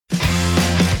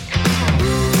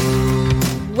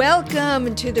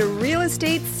Welcome to the Real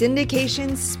Estate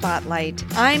Syndication Spotlight.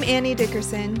 I'm Annie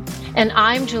Dickerson. And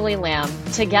I'm Julie Lamb.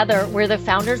 Together, we're the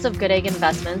founders of Good Egg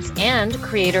Investments and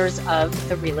creators of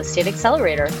the Real Estate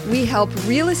Accelerator. We help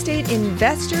real estate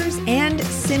investors and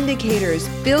syndicators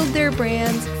build their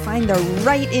brands, find the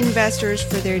right investors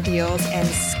for their deals, and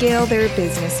scale their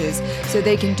businesses so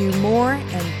they can do more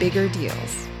and bigger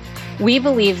deals. We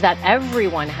believe that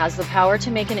everyone has the power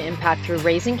to make an impact through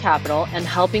raising capital and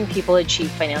helping people achieve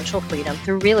financial freedom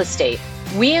through real estate.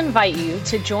 We invite you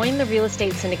to join the Real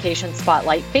Estate Syndication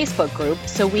Spotlight Facebook group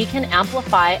so we can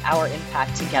amplify our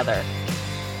impact together.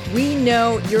 We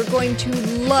know you're going to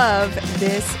love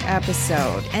this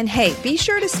episode. And hey, be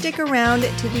sure to stick around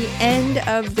to the end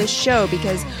of the show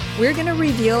because we're going to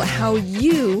reveal how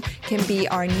you can be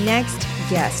our next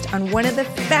guest on one of the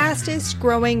fastest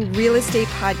growing real estate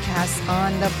podcasts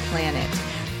on the planet.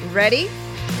 Ready?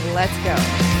 Let's go.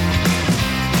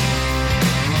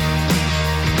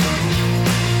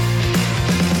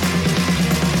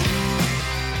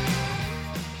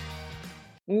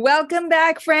 Welcome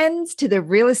back, friends, to the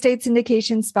Real Estate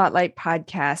Syndication Spotlight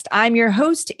podcast. I'm your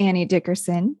host, Annie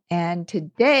Dickerson, and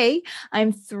today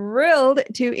I'm thrilled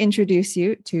to introduce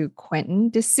you to Quentin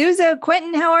D'Souza.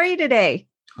 Quentin, how are you today?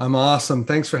 I'm awesome.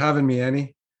 Thanks for having me,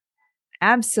 Annie.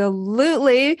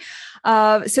 Absolutely.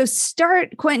 So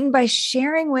start, Quentin, by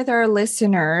sharing with our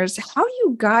listeners how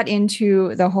you got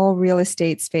into the whole real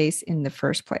estate space in the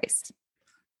first place.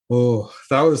 Oh,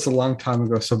 that was a long time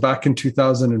ago. So back in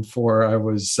 2004,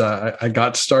 I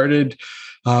got started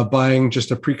buying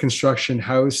just a pre-construction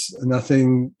house,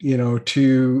 nothing,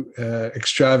 too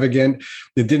extravagant.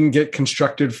 It didn't get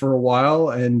constructed for a while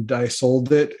and I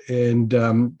sold it. And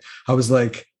I was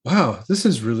like, wow, this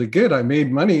is really good. I made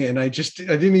money and I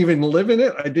didn't even live in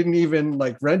it. I didn't even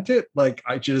rent it.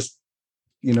 I just,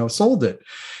 sold it.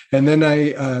 And then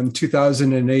in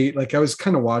 2008, I was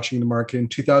kind of watching the market. In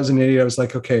 2008, I was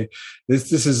like, okay,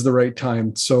 this is the right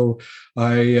time. So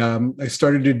I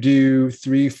started to do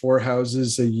 3-4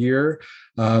 houses a year.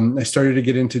 I started to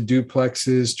get into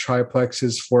duplexes,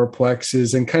 triplexes,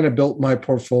 fourplexes, and kind of built my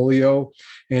portfolio.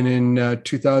 And in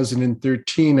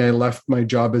 2013, I left my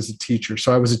job as a teacher.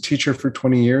 So I was a teacher for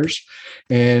 20 years,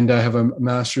 and I have a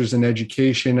master's in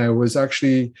education. I was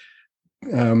actually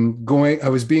I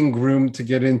was being groomed to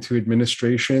get into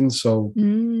administration. So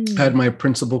I had my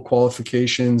principal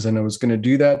qualifications and I was going to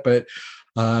do that. But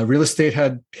real estate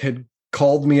had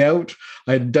called me out.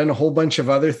 I had done a whole bunch of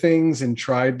other things and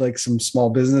tried some small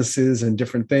businesses and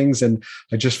different things. And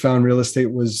I just found real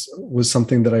estate was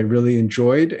something that I really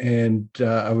enjoyed and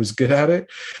I was good at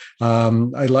it.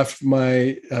 I left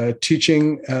my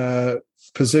teaching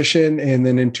position. And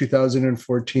then in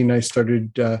 2014, I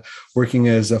started working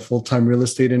as a full-time real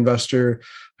estate investor.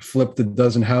 I flipped a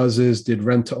dozen houses, did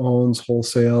rent to owns,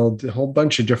 wholesale, did a whole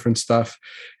bunch of different stuff.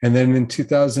 And then in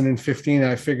 2015,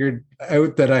 I figured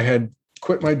out that I had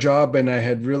quit my job and I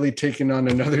had really taken on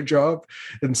another job.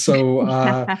 And so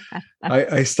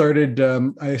I started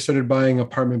buying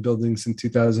apartment buildings in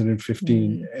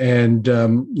 2015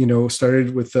 and,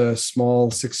 started with a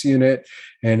small 6-unit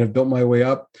and have built my way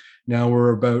up. Now we're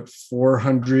about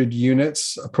 400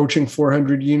 units, approaching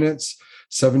 400 units,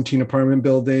 17 apartment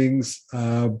buildings,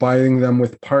 buying them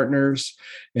with partners.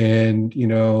 And,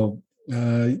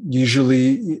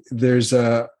 usually there's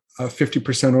a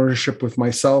 50% ownership with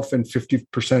myself and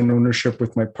 50% ownership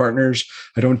with my partners.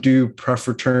 I don't do pref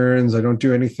returns. I don't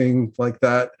do anything like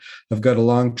that. I've got a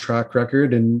long track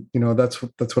record and, that's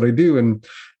what I do. And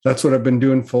that's what I've been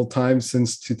doing full time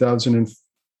since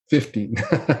 2015.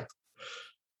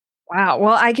 Wow.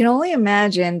 Well, I can only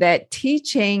imagine that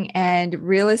teaching and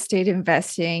real estate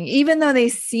investing, even though they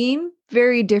seem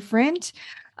very different,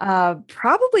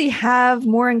 probably have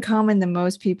more in common than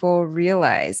most people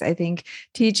realize. I think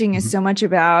teaching is so much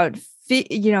about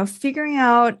figuring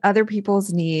out other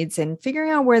people's needs and figuring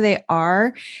out where they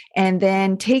are, and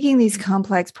then taking these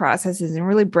complex processes and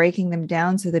really breaking them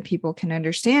down so that people can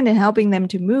understand and helping them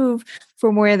to move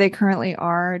from where they currently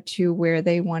are to where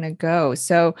they want to go.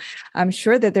 So I'm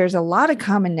sure that there's a lot of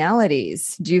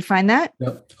commonalities. Do you find that?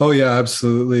 Yep. Oh, yeah,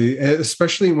 absolutely.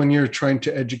 Especially when you're trying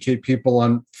to educate people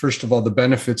on, first of all, the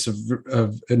benefits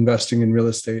of investing in real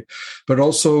estate, but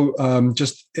also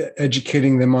just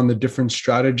educating them on the different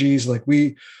strategies.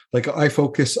 I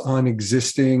focus on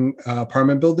existing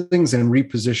apartment buildings and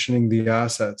repositioning the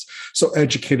assets. So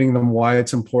educating them why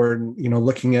it's important,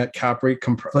 looking at cap rate,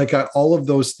 all of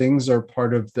those things are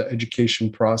part of the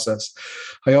education process.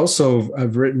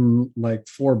 I've written like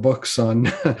 4 books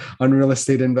on on real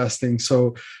estate investing.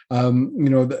 So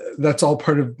that's all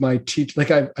part of my teach.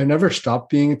 Like I never stopped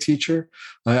being a teacher.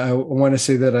 I want to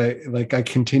say that I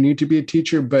continue to be a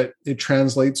teacher, but it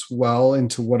translates well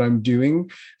into what I'm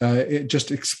doing. It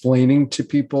just explaining to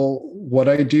people what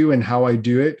I do and how I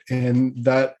do it, and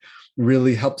that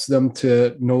really helps them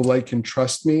to know, like, and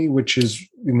trust me, which is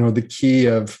the key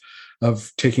of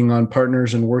taking on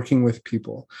partners and working with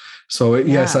people. So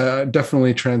yes, it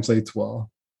definitely translates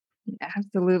well.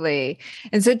 Absolutely.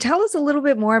 And so tell us a little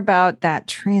bit more about that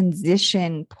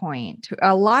transition point.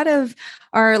 A lot of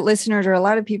our listeners, or a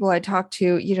lot of people I talk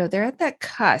to, they're at that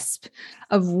cusp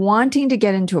of wanting to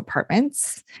get into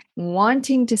apartments,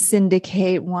 wanting to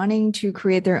syndicate, wanting to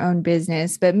create their own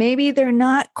business, but maybe they're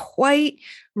not quite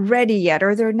ready yet,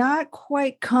 or they're not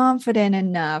quite confident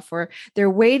enough, or they're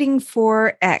waiting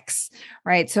for X,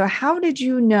 right? So how did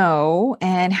you know,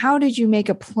 and how did you make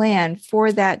a plan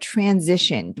for that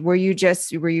transition? Were you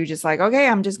just like, okay,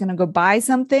 I'm just going to go buy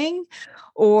something?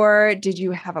 Or did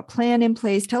you have a plan in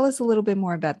place? Tell us a little bit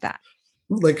more about that.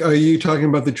 Like, are you talking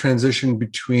about the transition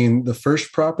between the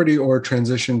first property, or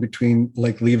transition between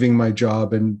like leaving my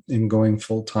job and going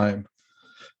full time?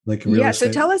 Like real estate?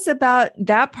 So tell us about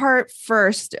that part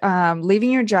first,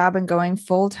 leaving your job and going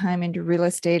full time into real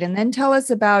estate. And then tell us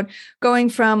about going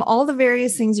from all the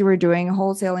various things you were doing,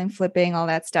 wholesaling, flipping, all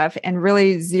that stuff, and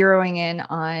really zeroing in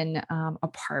on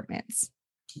apartments.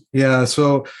 Yeah.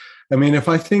 So, I mean, if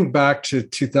I think back to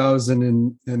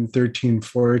 2013,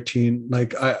 14,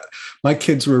 like my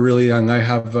kids were really young. I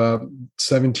have a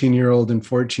 17-year-old and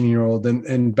 14-year-old.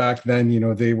 And back then,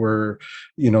 they were,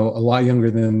 a lot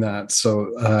younger than that.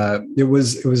 So it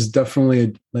was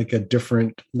definitely a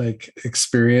different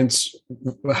experience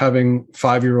having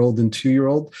 5-year-old and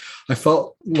 2-year-old. I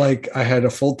felt like I had a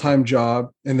full-time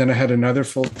job, and then I had another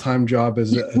full-time job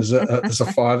as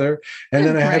a father. And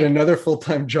then I had another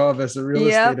full-time job as a real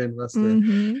estate investor.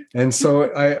 Mm-hmm. And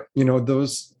so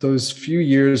those few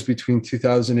years between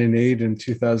 2008 and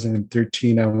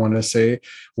 2013, I want to say,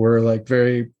 were I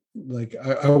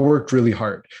worked really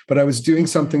hard, but I was doing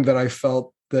something that I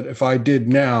felt that if I did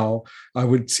now, I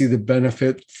would see the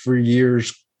benefit for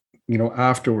years,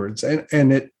 afterwards.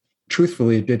 And it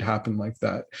truthfully, it did happen like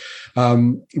that.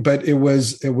 But it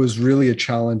was really a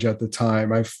challenge at the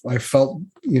time. I felt,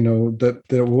 that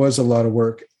there was a lot of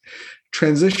work.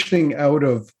 Transitioning out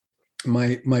of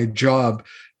my job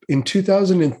in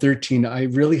 2013, I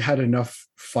really had enough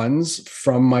funds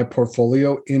from my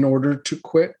portfolio in order to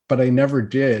quit, but I never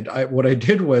did. What I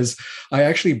did was I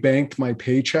actually banked my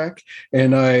paycheck,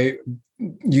 and I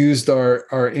used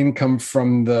our income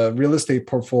from the real estate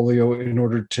portfolio in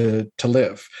order to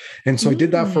live. And so I did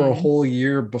that for a whole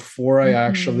year before I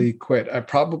actually quit. I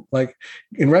probably,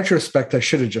 in retrospect, I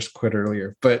should have just quit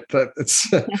earlier, but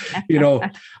it's,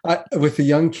 with the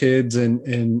young kids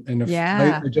and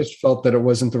I just felt that it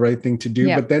wasn't the right thing to do.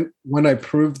 But then when I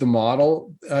proved the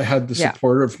model, I had the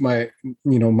support of my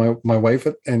wife,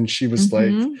 and she was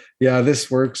like, yeah, this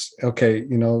works. Okay.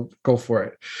 Go for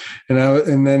it.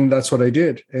 And then that's what I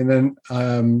did. And then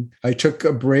I took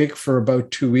a break for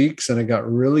about 2 weeks, and I got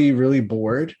really, really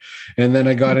bored. And then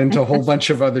I got into a whole bunch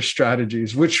of other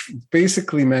strategies, which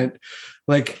basically meant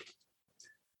I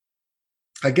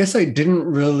guess I didn't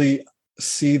really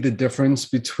see the difference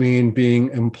between being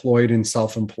employed and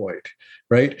self-employed.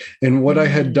 Right. And what I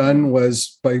had done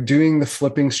was, by doing the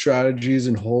flipping strategies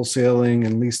and wholesaling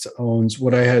and lease to owns,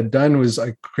 what I had done was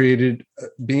I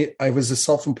was a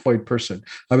self-employed person.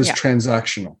 I was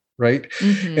transactional. Right.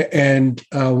 And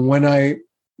when I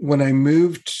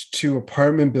moved to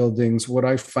apartment buildings, what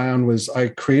I found was I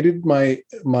created my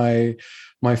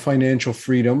financial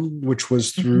freedom, which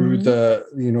was through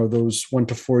those 1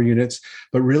 to 4 units.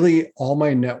 But really, all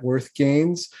my net worth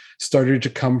gains started to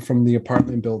come from the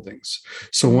apartment buildings.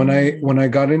 So when I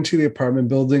got into the apartment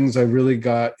buildings, I really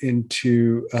got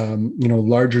into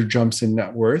larger jumps in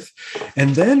net worth.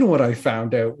 And then what I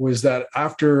found out was that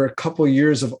after a couple of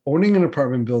years of owning an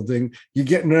apartment building, you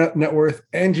get net worth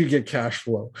and you get cash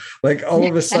flow. Like all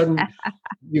of a sudden,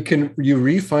 you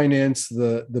refinance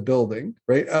the building,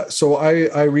 right? So I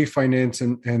refinance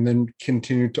and then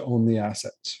continue to own the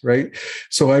assets, right?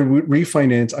 So I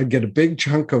refinance. I get a big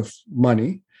chunk of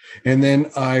money. And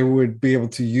then I would be able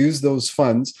to use those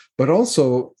funds, but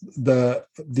also the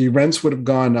rents would have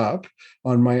gone up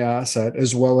on my asset,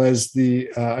 as well as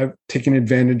I've taken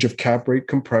advantage of cap rate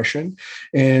compression.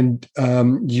 And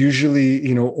usually,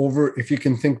 if you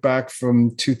can think back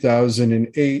from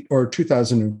 2008 or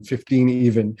 2015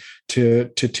 even to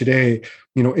today,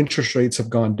 interest rates have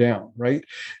gone down, right?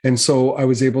 And so I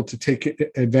was able to take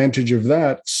advantage of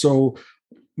that. So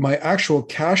my actual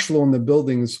cash flow in the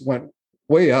buildings went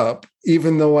way up,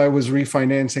 even though I was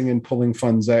refinancing and pulling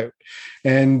funds out.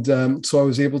 And so I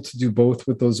was able to do both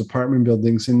with those apartment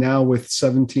buildings. And now with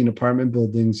 17 apartment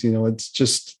buildings, it's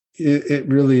just, it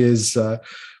really is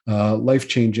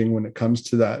life-changing when it comes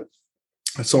to that.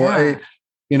 So I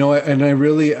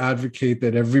really advocate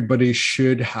that everybody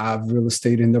should have real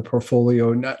estate in their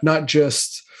portfolio, not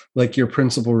just like your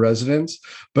principal residence,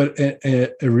 but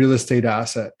a real estate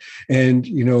asset. And,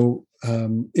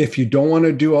 if you don't want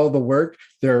to do all the work,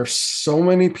 there are so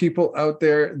many people out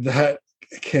there that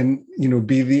can,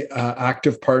 be the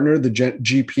active partner, the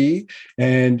GP,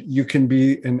 and you can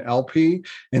be an LP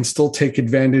and still take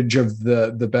advantage of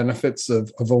the benefits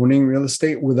of owning real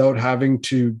estate without having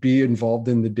to be involved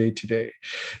in the day-to-day.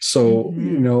 So,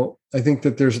 I think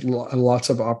that there's lots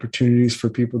of opportunities for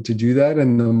people to do that.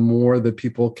 And the more that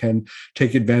people can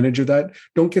take advantage of that,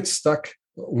 don't get stuck.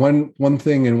 One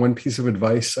thing and one piece of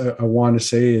advice I want to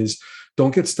say is,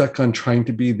 don't get stuck on trying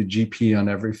to be the GP on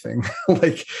everything.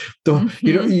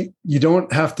 You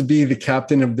don't have to be the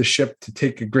captain of the ship to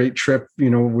take a great trip,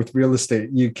 with real estate.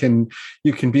 You can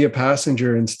be a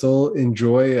passenger and still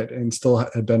enjoy it and still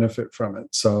benefit from it.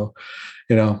 So,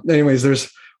 anyways, there's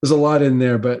a lot in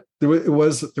there, but there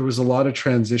was a lot of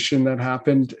transition that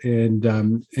happened, and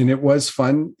it was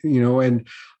fun, and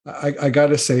I got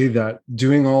to say that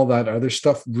doing all that other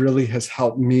stuff really has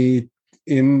helped me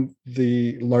in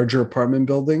the larger apartment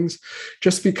buildings,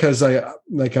 just because I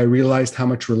realized how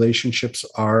much relationships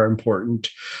are important.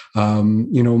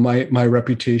 My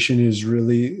reputation is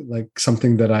really like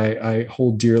something that I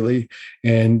hold dearly,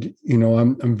 and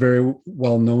I'm very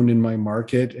well known in my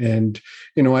market, and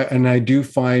I do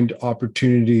find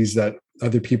opportunities that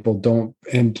other people don't.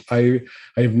 And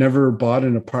I've never bought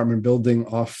an apartment building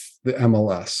off the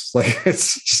MLS. Like,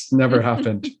 it's just never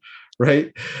happened.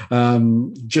 Right.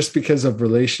 Just because of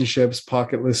relationships,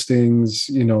 pocket listings,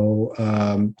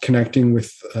 connecting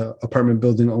with apartment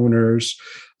building owners,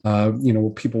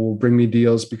 people will bring me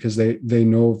deals because they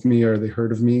know of me or they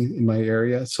heard of me in my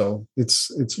area. So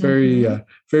it's very,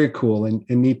 very cool and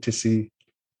neat to see.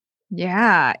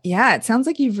 Yeah. Yeah. It sounds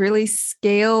like you've really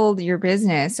scaled your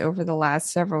business over the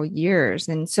last several years.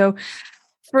 And so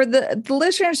for the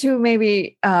listeners who may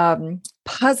be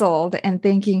puzzled and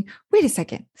thinking, wait a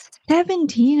second,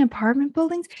 17 apartment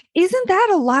buildings? Isn't that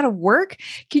a lot of work?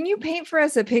 Can you paint for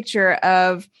us a picture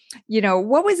of,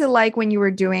 what was it like when you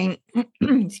were doing,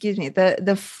 excuse me,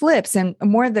 the flips and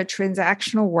more of the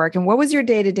transactional work? And what was your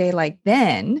day-to-day like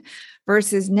then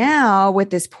versus now with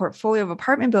this portfolio of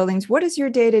apartment buildings? What does your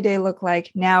day-to-day look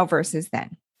like now versus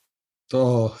then?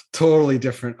 Oh, totally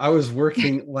different. I was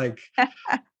working way,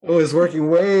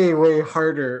 way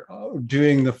harder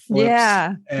doing the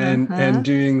flips and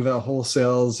doing the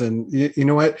wholesales. And you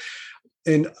know what?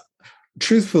 And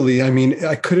truthfully,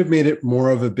 I could have made it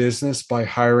more of a business by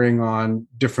hiring on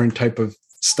different type of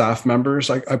staff members.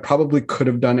 I probably could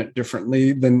have done it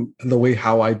differently than the way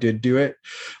how I did do it.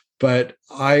 But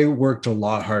I worked a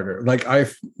lot harder. Like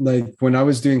when I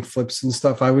was doing flips and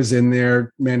stuff, I was in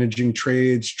there managing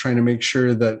trades, trying to make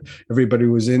sure that everybody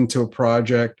was into a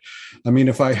project.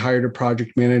 If I hired a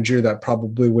project manager, that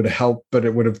probably would have helped, but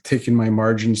it would have taken my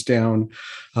margins down.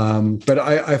 But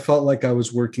I felt like I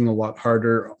was working a lot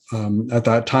harder at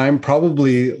that time,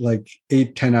 probably like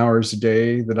 8-10 hours a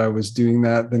day that I was doing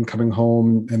that, then coming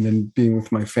home and then being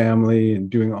with my family and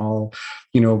doing all,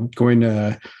 going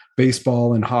to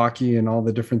baseball and hockey and all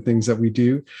the different things that we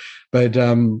do. But,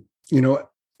 in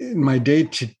my day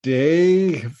to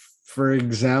day, for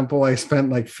example, I spent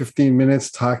like 15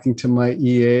 minutes talking to my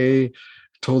EA,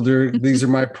 told her these are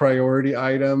my priority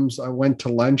items. I went to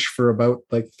lunch for about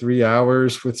like 3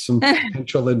 hours with some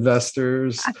potential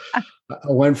investors. I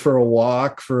went for a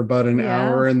walk for about an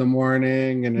hour in the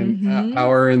morning and an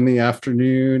hour in the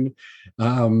afternoon.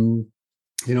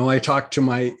 I talked to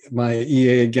my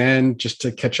EA again just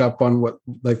to catch up on what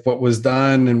was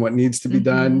done and what needs to be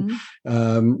done.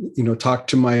 Talked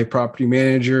to my property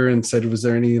manager and said, was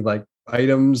there any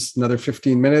items, another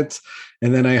 15 minutes?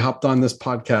 And then I hopped on this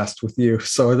podcast with you.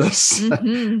 So this,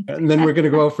 and then we're going to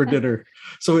go out for dinner.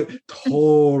 So it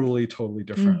totally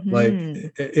different. Like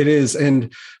it is.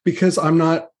 And because I'm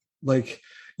not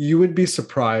you would be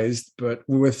surprised, but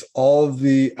with all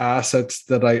the assets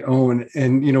that I own,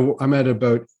 and I'm at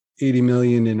about 80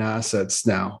 million in assets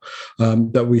now,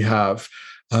 that we have.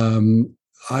 I'm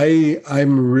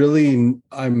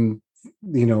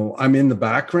in the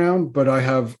background, but I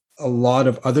have a lot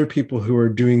of other people who are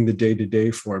doing the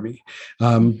day-to-day for me.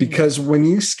 Because when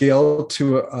you scale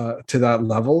to that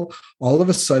level, all of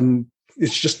a sudden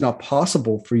it's just not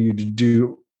possible for you to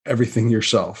do everything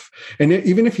yourself. And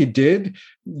even if you did,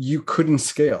 you couldn't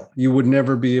scale. You would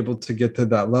never be able to get to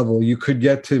that level. You could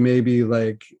get to maybe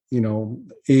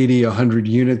 80, 100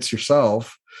 units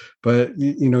yourself, but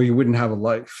you wouldn't have a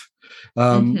life.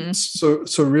 So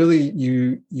really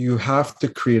you have to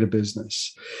create a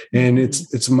business, and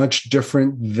it's much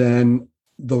different than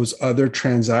those other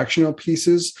transactional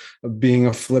pieces of being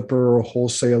a flipper or a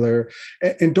wholesaler.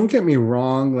 And don't get me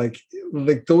wrong, like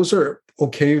those are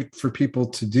okay for people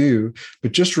to do,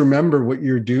 but just remember what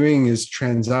you're doing is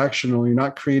transactional. You're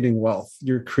not creating wealth,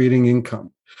 you're creating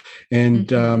income. And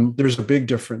there's a big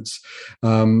difference.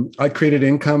 I created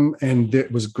income, and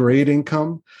it was great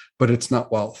income, but it's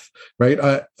not wealth, right?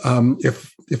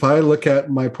 If I look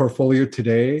at my portfolio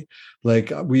today,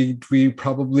 like we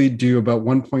probably do about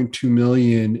 1.2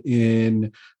 million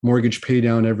in mortgage pay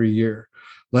down every year.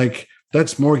 Like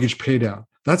that's mortgage pay down.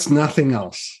 That's nothing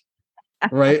else,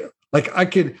 right? Like I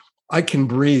can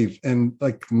breathe, and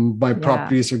like my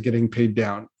properties are getting paid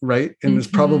down, right? And it's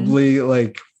probably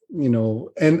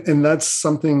and that's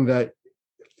something that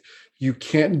you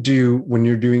can't do when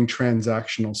you're doing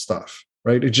transactional stuff,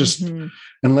 right? It just,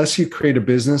 unless you create a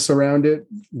business around it,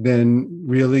 then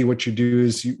really what you do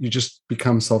is you just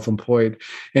become self-employed.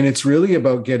 And it's really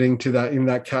about getting to that in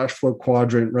that cash flow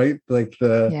quadrant, right? Like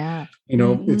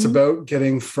it's about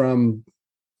getting from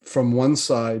one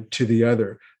side to the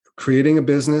other, creating a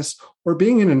business or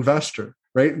being an investor,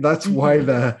 right? That's why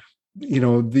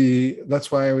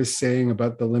that's why I was saying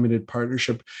about the limited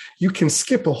partnership. You can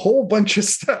skip a whole bunch of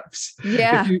steps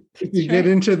if you get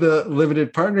into the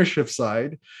limited partnership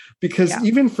side, because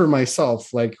even for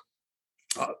myself, like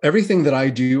everything that I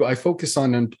do, I focus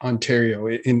on Ontario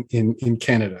in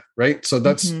Canada, right? So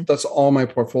that's all my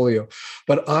portfolio.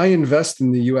 But I invest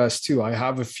in the US too. I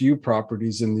have a few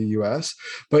properties in the US,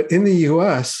 but in the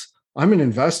US, I'm an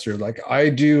investor. Like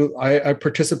I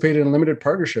participate in limited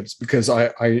partnerships because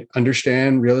I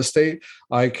understand real estate.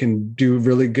 I can do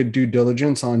really good due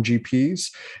diligence on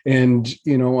GPs, and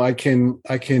I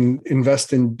can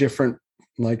invest in different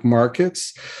like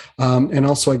markets, and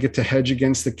also I get to hedge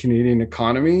against the Canadian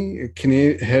economy,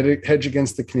 hedge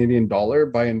against the Canadian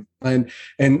dollar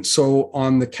and so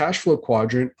on the cash flow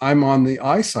quadrant, I'm on the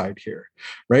I side here,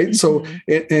 right? So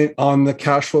on the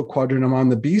cash flow quadrant, I'm on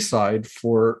the B side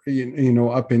for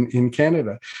up in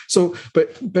Canada. So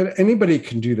but anybody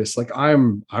can do this. Like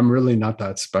I'm really not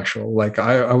that special. Like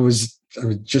I was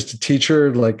just a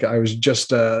teacher. Like I was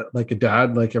just like a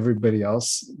dad, like everybody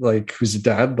else, like who's a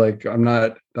dad. Like I'm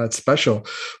not that special.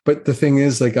 But the thing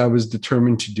is, like I was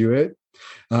determined to do it.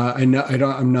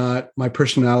 My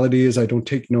personality is I don't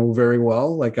take no very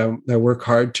well. Like I work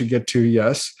hard to get to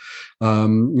yes.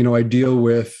 I deal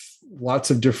with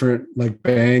lots of different like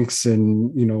banks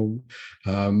and,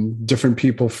 different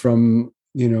people from,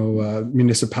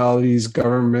 municipalities,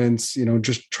 governments,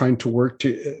 just trying to work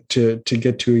to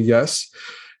get to a yes.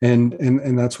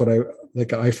 And that's what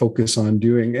I focus on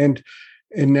doing. And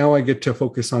now I get to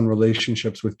focus on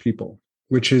relationships with people,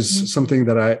 which is something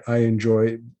that I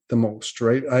enjoy the most,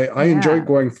 right? I enjoy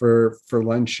going for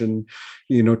lunch and,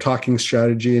 talking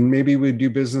strategy, and maybe we do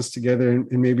business together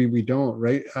and maybe we don't,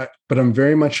 right? But I'm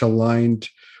very much aligned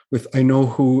with, I know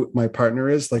who my partner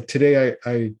is. Like today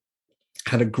I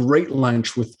had a great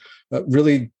lunch with a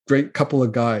really great couple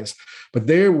of guys, but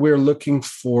we're looking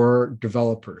for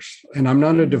developers, and I'm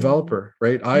not a developer,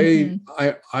 right? I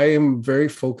am very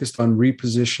focused on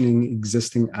repositioning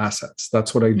existing assets.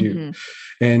 That's what I do.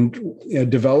 And a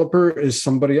developer is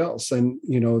somebody else, and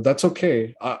that's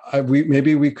okay.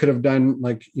 Maybe we could have done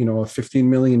like a 15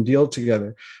 million deal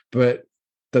together, but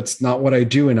that's not what I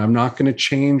do, and I'm not going to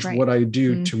change what I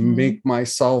do to make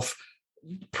myself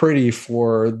pretty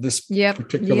for this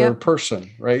particular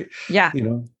person, right?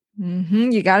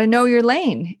 You got to know your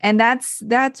lane, and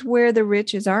that's where the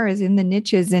riches are, is in the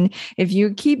niches. And if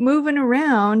you keep moving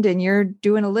around and you're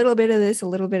doing a little bit of this, a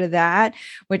little bit of that,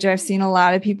 which I've seen a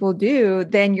lot of people do,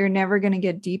 then you're never going to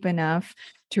get deep enough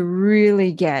to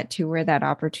really get to where that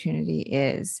opportunity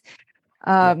is.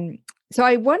 So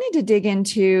I wanted to dig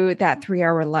into that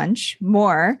 3-hour lunch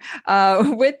more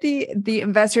with the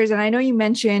investors. And I know you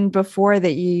mentioned before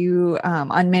that you,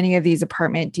 on many of these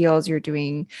apartment deals, you're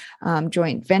doing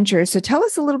joint ventures. So tell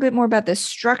us a little bit more about the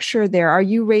structure there. Are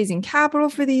you raising capital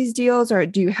for these deals, or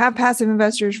do you have passive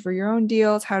investors for your own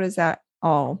deals? How does that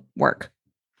all work?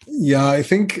 Yeah, I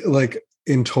think like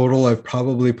in total, I've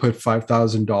probably put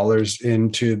 $5,000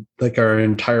 into like our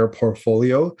entire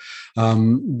portfolio.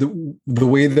 The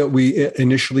way that we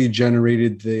initially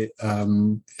generated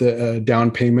the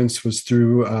down payments was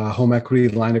through a home equity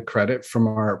line of credit from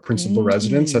our principal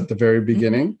residents at the very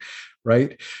beginning.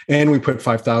 Right. And we put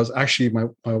 5,000. Actually,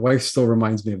 my wife still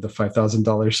reminds me of the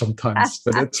 $5,000 sometimes,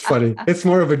 but it's funny. It's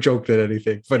more of a joke than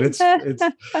anything, but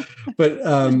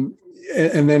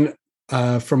and then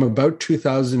from about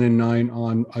 2009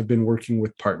 on, I've been working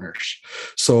with partners.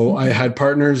 So I had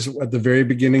partners at the very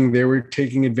beginning. They were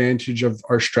taking advantage of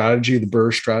our strategy, the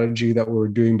BRRRR strategy that we were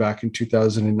doing back in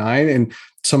 2009. And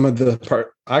some of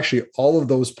actually all of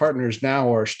those partners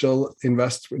now are still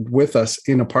invested with us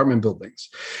in apartment buildings.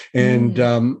 And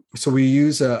so we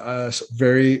use a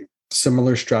very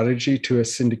similar strategy to a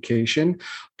syndication,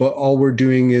 but all we're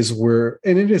doing is and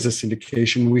it is a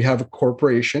syndication. We have a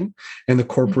corporation, and the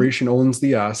corporation owns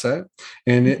the asset,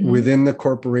 and within the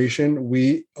corporation,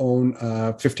 we own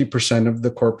 50% of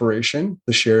the corporation,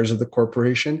 the shares of the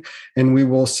corporation, and we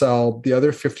will sell the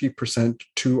other 50%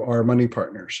 to our money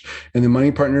partners, and the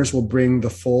money partners will bring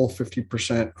the full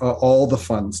 50%, all the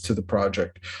funds to the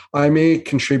project. I may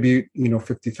contribute,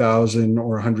 $50,000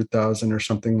 or $100,000 or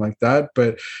something like that,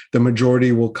 but the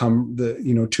majority will come,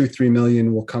 2-3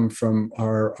 million will come from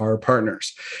our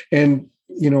partners. And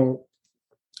you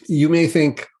may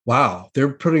think, wow,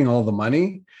 they're putting all the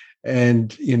money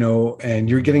and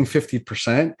you're getting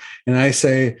 50%. And I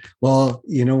say, well,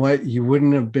 you know what, you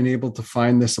wouldn't have been able to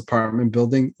find this apartment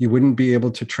building. You wouldn't be able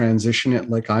to transition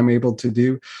it like I'm able to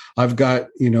do. I've got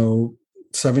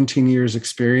 17 years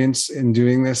experience in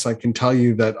doing this. I can tell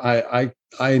you that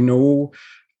I know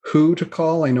who to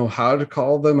call. I know how to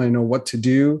call them. I know what to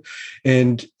do.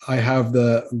 And I have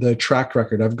the track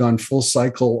record. I've gone full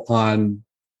cycle on,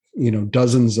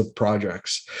 dozens of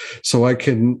projects. So I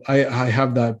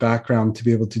have that background to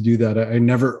be able to do that. I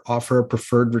never offer a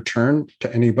preferred return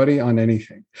to anybody on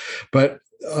anything, but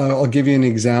I'll give you an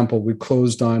example. We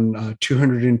closed on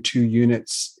 202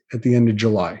 units at the end of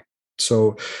July.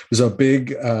 So it was a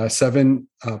big 7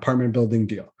 apartment building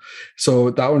deal. So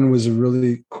that one was a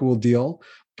really cool deal.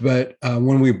 But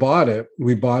when we bought it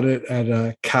at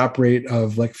a cap rate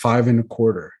of like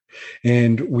 5.25.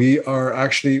 And we are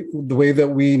actually, the way that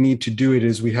we need to do it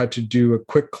is we had to do a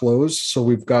quick close. So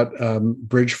we've got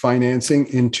bridge financing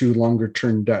into longer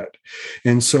term debt.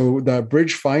 And so that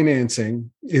bridge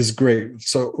financing is great.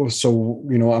 So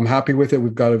I'm happy with it.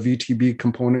 We've got a VTB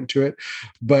component to it.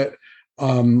 But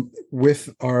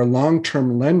with our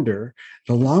long-term lender,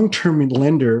 so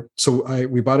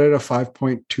we bought it at a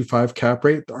 5.25 cap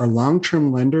rate. Our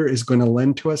long-term lender is going to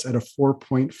lend to us at a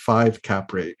 4.5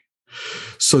 cap rate.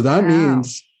 So that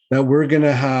means that we're going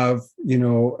to have,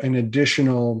 an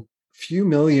additional few $1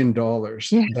 million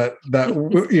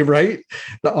that you're right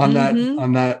on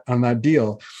that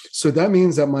deal. So that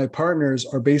means that my partners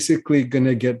are basically going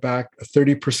to get back a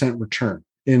 30% return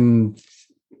in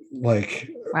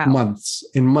months.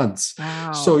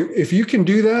 Wow. So if you can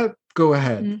do that, go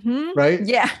ahead. Right.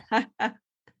 Yeah.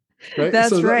 Right.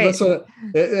 That's right. That's what,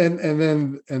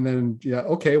 and then, yeah.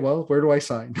 Okay. Well, where do I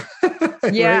sign?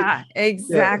 Yeah, right?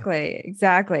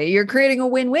 Exactly. You're creating a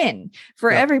win-win for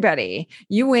everybody.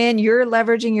 You win, you're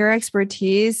leveraging your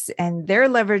expertise, and they're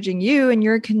leveraging you and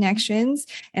your connections,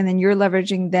 and then you're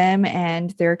leveraging them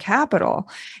and their capital.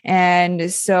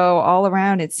 And so all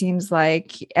around, it seems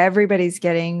like everybody's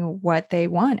getting what they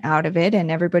want out of it,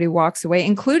 and everybody walks away,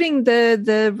 including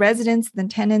the residents, the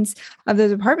tenants of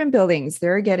those apartment buildings.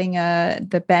 They're getting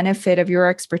the benefit of your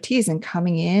expertise and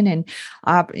coming in and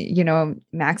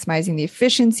maximizing the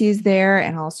efficiencies there,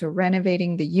 and also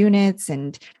renovating the units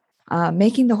and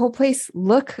making the whole place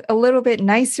look a little bit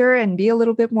nicer and be a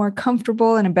little bit more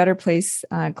comfortable and a better place,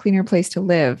 cleaner place to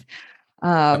live.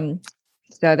 So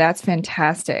that's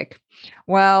fantastic.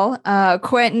 Well,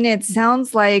 Quentin, it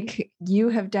sounds like you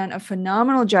have done a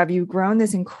phenomenal job. You've grown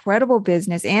this incredible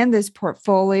business and this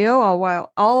portfolio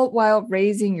all while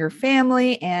raising your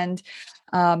family and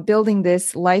building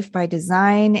this life by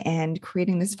design and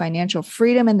creating this financial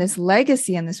freedom and this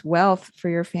legacy and this wealth for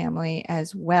your family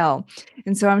as well.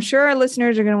 And so I'm sure our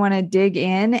listeners are going to want to dig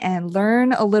in and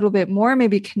learn a little bit more,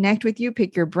 maybe connect with you,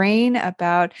 pick your brain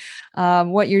about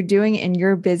what you're doing in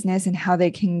your business and how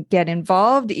they can get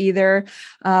involved, either,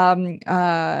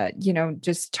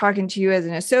 just talking to you as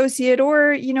an associate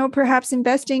or, perhaps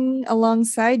investing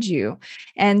alongside you.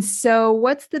 And so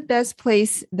what's the best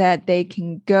place that they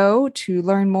can go to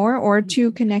learn more or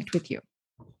to connect with you?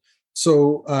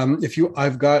 So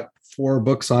I've got 4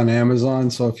 books on Amazon.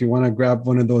 So if you want to grab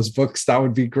one of those books, that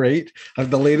would be great.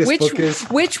 The latest book is...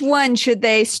 Which one should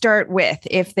they start with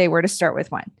if they were to start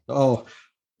with one?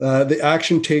 The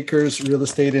Action Takers Real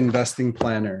Estate Investing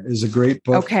Planner is a great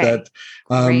book that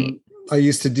great. I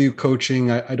used to do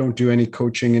coaching. I don't do any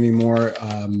coaching anymore.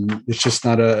 It's just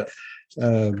not a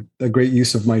great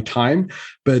use of my time,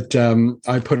 but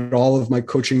I put all of my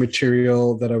coaching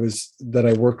material that I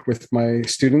worked with my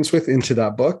students with into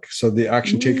that book. So the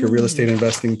Action Taker Real Estate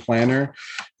Investing Planner.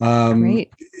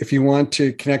 If you want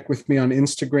to connect with me on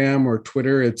Instagram or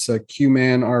Twitter, it's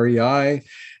QMan REI.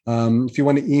 If you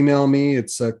want to email me,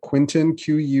 it's Quentin,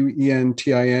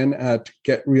 QUENTIN at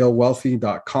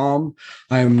getrealwealthy.com.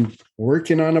 I'm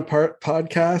working on a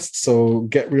podcast, so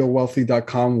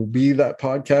getrealwealthy.com will be that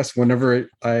podcast whenever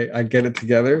I get it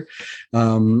together.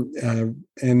 And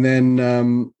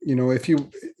then,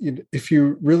 if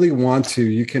you really want to,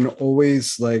 you can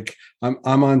always I'm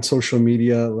on social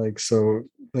media,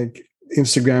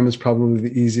 Instagram is probably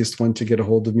the easiest one to get a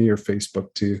hold of me, or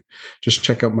Facebook to just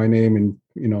check out my name and,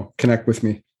 connect with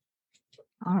me.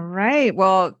 All right.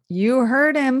 Well, you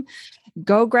heard him.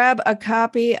 Go grab a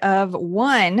copy of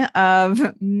one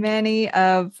of many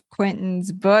of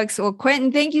Quentin's books. Well,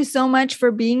 Quentin, thank you so much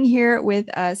for being here with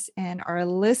us and our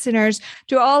listeners.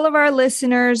 To all of our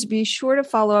listeners, be sure to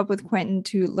follow up with Quentin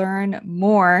to learn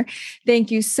more.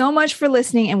 Thank you so much for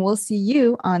listening, and we'll see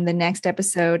you on the next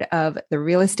episode of the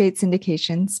Real Estate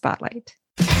Syndication Spotlight.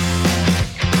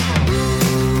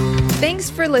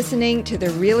 Thanks for listening to the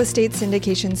Real Estate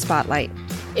Syndication Spotlight.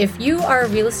 If you are a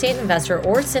real estate investor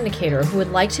or syndicator who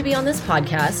would like to be on this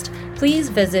podcast, please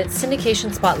visit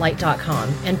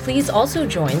syndicationspotlight.com, and please also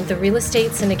join the Real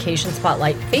Estate Syndication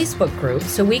Spotlight Facebook group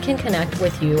so we can connect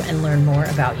with you and learn more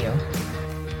about you.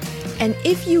 And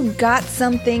if you got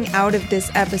something out of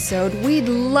this episode, we'd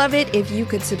love it if you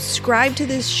could subscribe to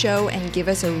this show and give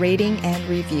us a rating and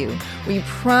review. We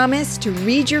promise to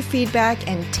read your feedback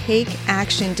and take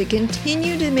action to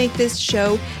continue to make this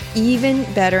show even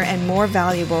better and more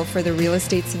valuable for the real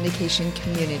estate syndication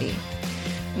community.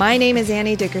 My name is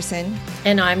Annie Dickerson.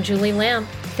 And I'm Julie Lamb.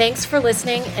 Thanks for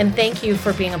listening, and thank you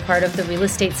for being a part of the Real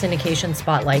Estate Syndication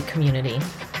Spotlight community.